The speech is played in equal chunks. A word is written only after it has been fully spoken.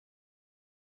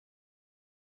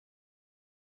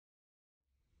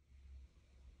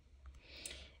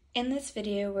In this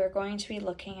video, we're going to be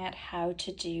looking at how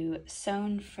to do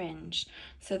sewn fringe.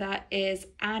 So that is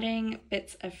adding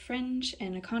bits of fringe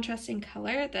in a contrasting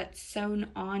color that's sewn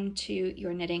onto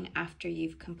your knitting after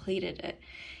you've completed it.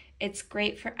 It's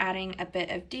great for adding a bit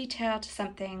of detail to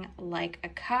something like a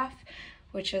cuff,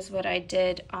 which is what I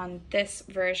did on this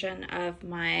version of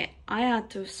my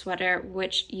Ajatu sweater,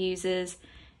 which uses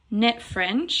knit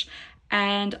fringe.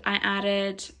 And I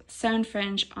added sewn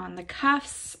fringe on the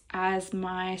cuffs as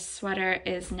my sweater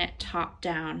is knit top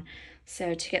down.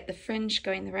 So to get the fringe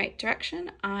going the right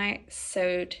direction, I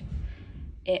sewed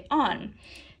it on.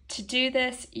 To do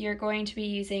this, you're going to be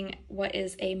using what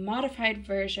is a modified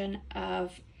version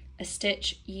of a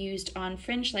stitch used on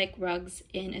fringe-like rugs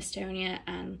in Estonia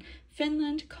and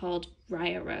Finland called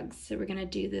raya rugs. So we're going to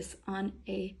do this on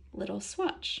a little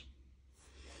swatch.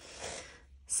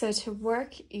 So to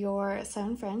work your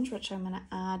sewn fringe, which I'm going to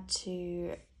add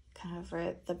to kind of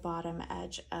the bottom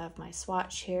edge of my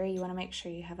swatch here, you want to make sure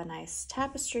you have a nice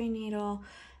tapestry needle,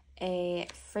 a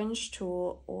fringe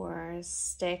tool or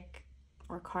stick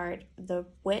or card. The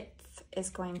width is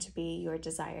going to be your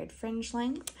desired fringe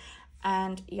length,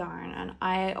 and yarn. And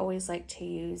I always like to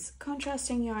use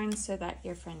contrasting yarn so that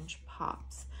your fringe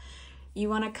pops. You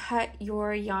want to cut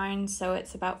your yarn so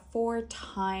it's about 4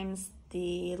 times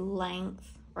the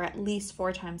length, or at least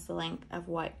 4 times the length of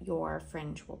what your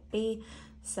fringe will be.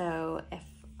 So if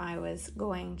I was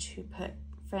going to put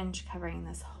fringe covering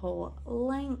this whole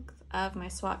length of my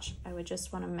swatch, I would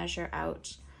just want to measure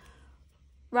out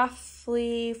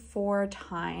roughly 4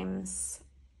 times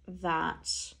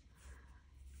that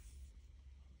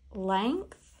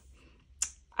length.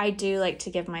 I do like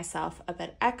to give myself a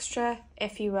bit extra.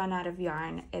 If you run out of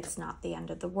yarn, it's not the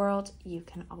end of the world. You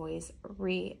can always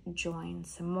rejoin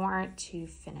some more to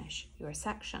finish your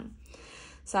section.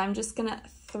 So I'm just gonna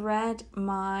thread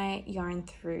my yarn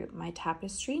through my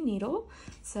tapestry needle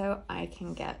so I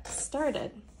can get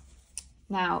started.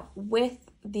 Now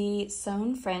with the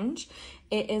sewn fringe,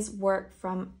 it is work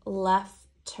from left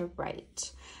to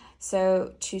right.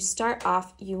 So to start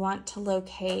off, you want to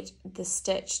locate the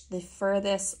stitch the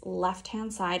furthest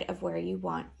left-hand side of where you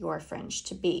want your fringe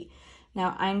to be.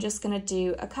 Now I'm just going to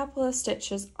do a couple of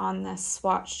stitches on this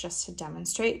swatch just to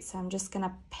demonstrate. So I'm just going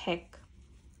to pick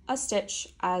a stitch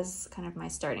as kind of my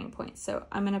starting point. So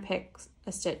I'm going to pick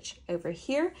a stitch over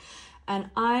here, and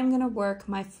I'm going to work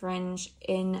my fringe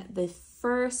in the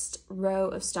first row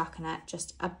of stockinette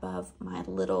just above my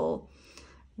little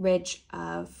ridge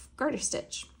of garter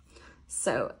stitch.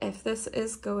 So if this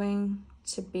is going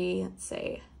to be, let's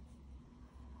say,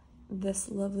 this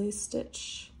lovely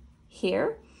stitch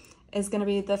here is going to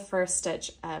be the first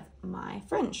stitch of my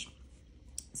fringe.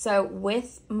 So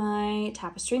with my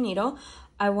tapestry needle,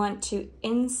 I want to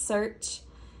insert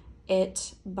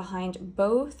it behind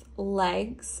both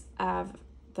legs of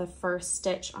the first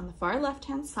stitch on the far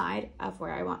left-hand side of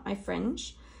where I want my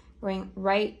fringe, going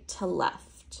right to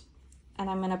left. And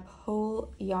I'm going to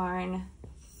pull yarn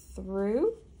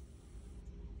through,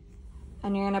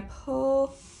 and you're going to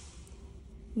pull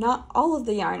not all of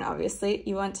the yarn, obviously.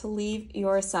 You want to leave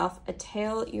yourself a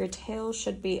tail. Your tail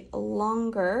should be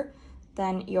longer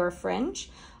than your fringe.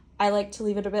 I like to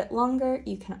leave it a bit longer.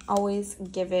 You can always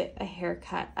give it a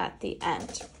haircut at the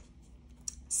end.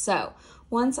 So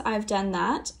once I've done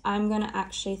that, I'm going to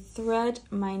actually thread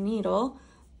my needle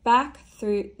back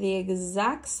through the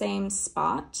exact same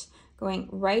spot, going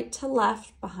right to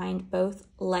left behind both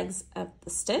legs of the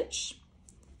stitch.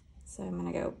 So I'm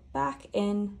going to go back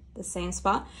in the same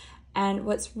spot. And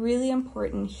what's really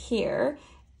important here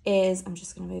is, I'm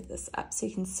just going to move this up so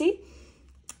you can see,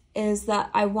 is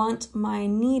that I want my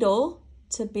needle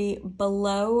to be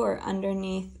below or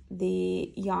underneath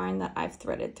the yarn that I've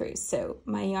threaded through. So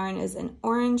my yarn is in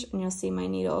orange, and you'll see my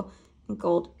needle in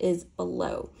gold is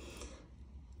below.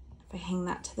 If I hang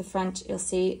that to the front, you'll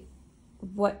see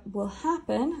what will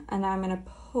happen. And I'm going to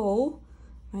pull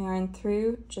my yarn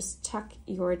through, just tuck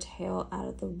your tail out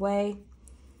of the way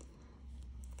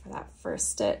for that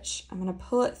first stitch. I'm going to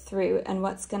pull it through, and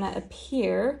what's going to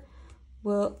appear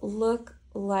will look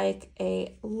like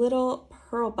a little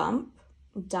purl bump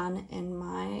done in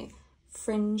my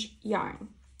fringe yarn.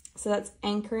 So that's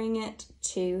anchoring it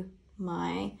to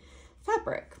my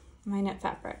fabric, my knit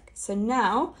fabric. So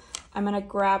now I'm going to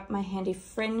grab my handy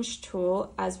fringe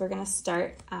tool as we're going to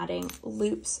start adding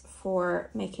loops for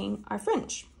making our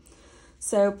fringe.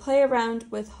 So play around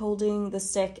with holding the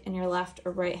stick in your left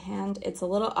or right hand. It's a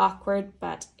little awkward,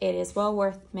 but it is well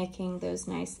worth making those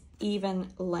nice even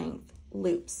length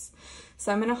loops.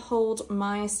 So I'm going to hold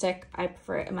my stick, I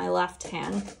prefer it in my left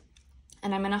hand,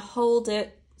 and I'm going to hold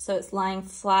it so it's lying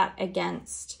flat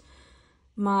against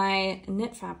my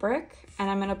knit fabric and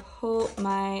I'm going to pull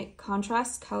my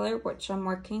contrast color, which I'm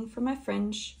working for my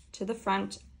fringe, to the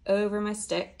front over my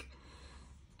stick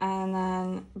and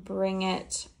then bring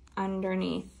it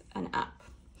underneath and up.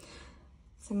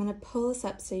 So I'm going to pull this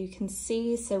up so you can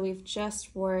see. So we've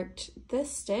just worked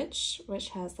this stitch, which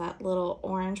has that little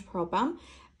orange purl bump.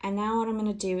 And now what I'm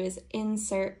going to do is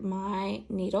insert my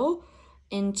needle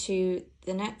into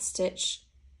the next stitch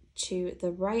to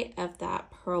the right of that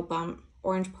purl bump,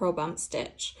 orange purl bump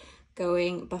stitch,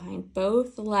 going behind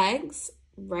both legs,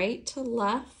 right to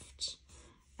left.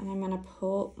 And I'm going to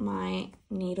pull my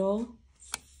needle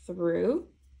through.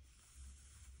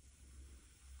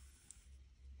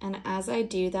 And as I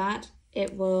do that,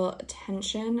 it will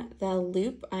tension the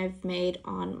loop I've made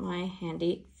on my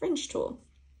handy fringe tool.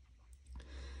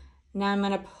 Now I'm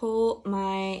going to pull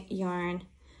my yarn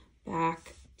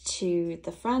back to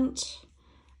the front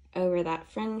over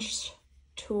that fringe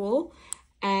tool,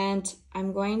 and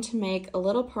I'm going to make a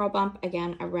little purl bump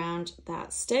again around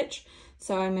that stitch.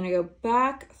 So I'm going to go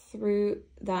back through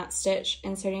that stitch,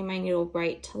 inserting my needle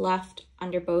right to left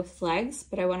under both legs,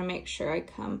 but I want to make sure I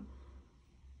come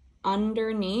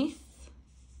underneath,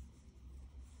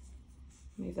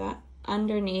 move that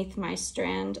underneath my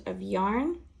strand of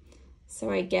yarn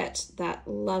so I get that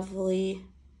lovely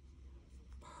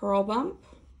purl bump.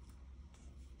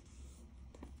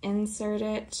 Insert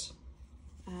it,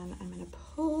 and I'm going to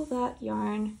pull that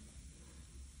yarn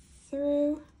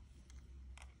through.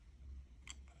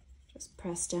 Just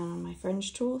press down on my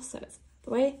fringe tool so it's out of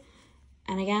the way.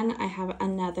 And again, I have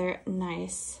another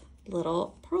nice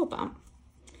little purl bump.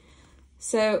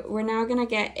 So we're now going to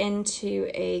get into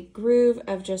a groove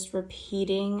of just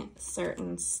repeating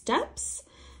certain steps.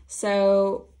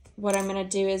 So what I'm going to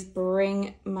do is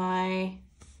bring my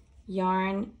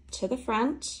yarn to the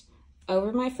front,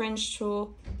 over my fringe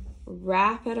tool,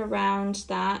 wrap it around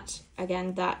that.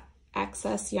 Again, that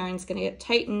excess yarn is going to get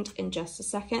tightened in just a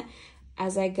second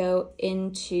as I go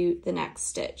into the next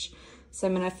stitch. So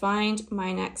I'm going to find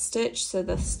my next stitch. So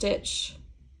the stitch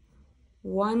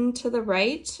one to the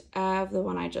right of the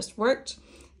one I just worked,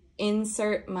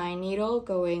 insert my needle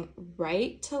going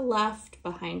right to left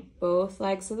behind both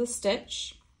legs of the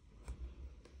stitch,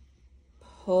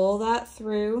 pull that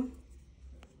through,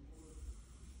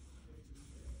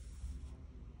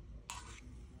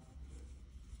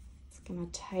 it's going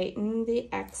to tighten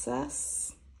the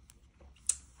excess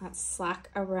that's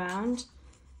slack around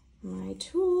my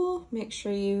tool. Make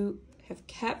sure you have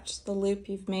kept the loop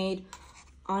you've made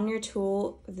on your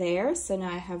tool there. So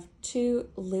now I have 2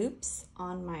 loops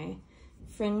on my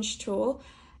fringe tool.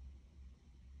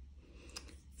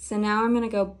 So now I'm going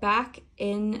to go back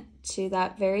into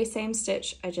that very same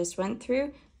stitch I just went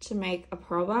through to make a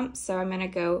purl bump. So I'm going to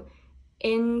go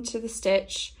into the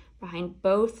stitch behind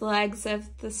both legs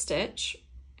of the stitch,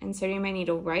 inserting my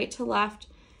needle right to left.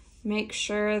 Make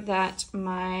sure that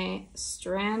my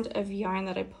strand of yarn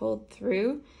that I pulled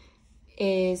through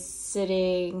is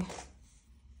sitting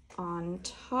on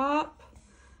top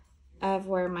of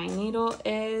where my needle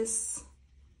is.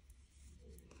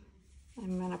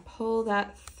 I'm going to pull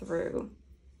that through.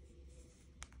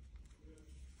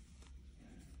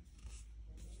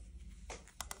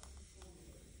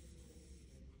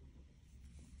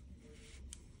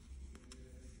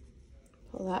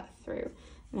 Pull that through.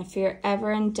 And if you're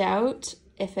ever in doubt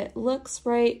if it looks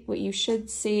right, what you should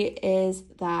see is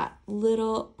that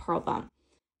little purl bump.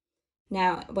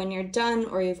 Now, when you're done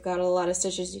or you've got a lot of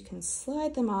stitches, you can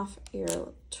slide them off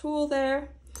your tool there.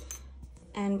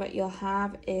 And what you'll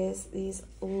have is these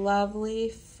lovely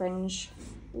fringe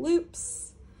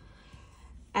loops.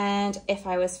 And if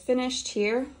I was finished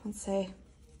here, let's say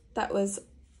that was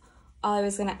all I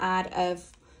was going to add of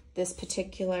this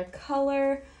particular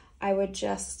color, I would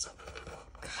just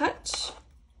cut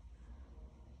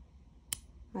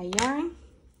my yarn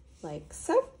like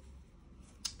so,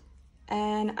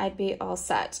 and I'd be all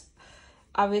set.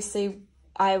 Obviously,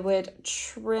 I would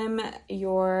trim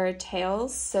your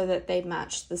tails so that they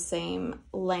match the same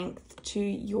length to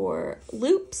your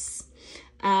loops.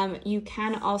 You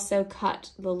can also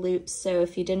cut the loops, so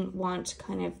if you didn't want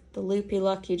kind of the loopy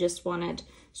look, you just wanted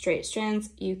straight strands,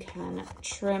 you can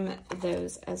trim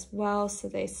those as well so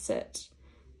they sit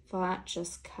flat.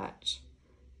 Just cut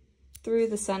through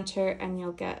the center and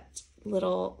you'll get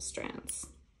little strands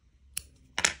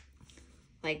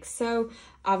like so.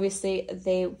 Obviously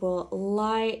they will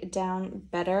lie down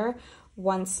better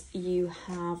once you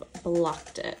have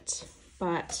blocked it,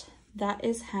 but that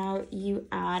is how you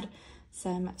add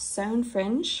some sewn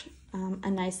fringe, a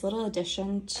nice little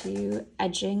addition to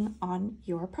edging on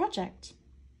your project.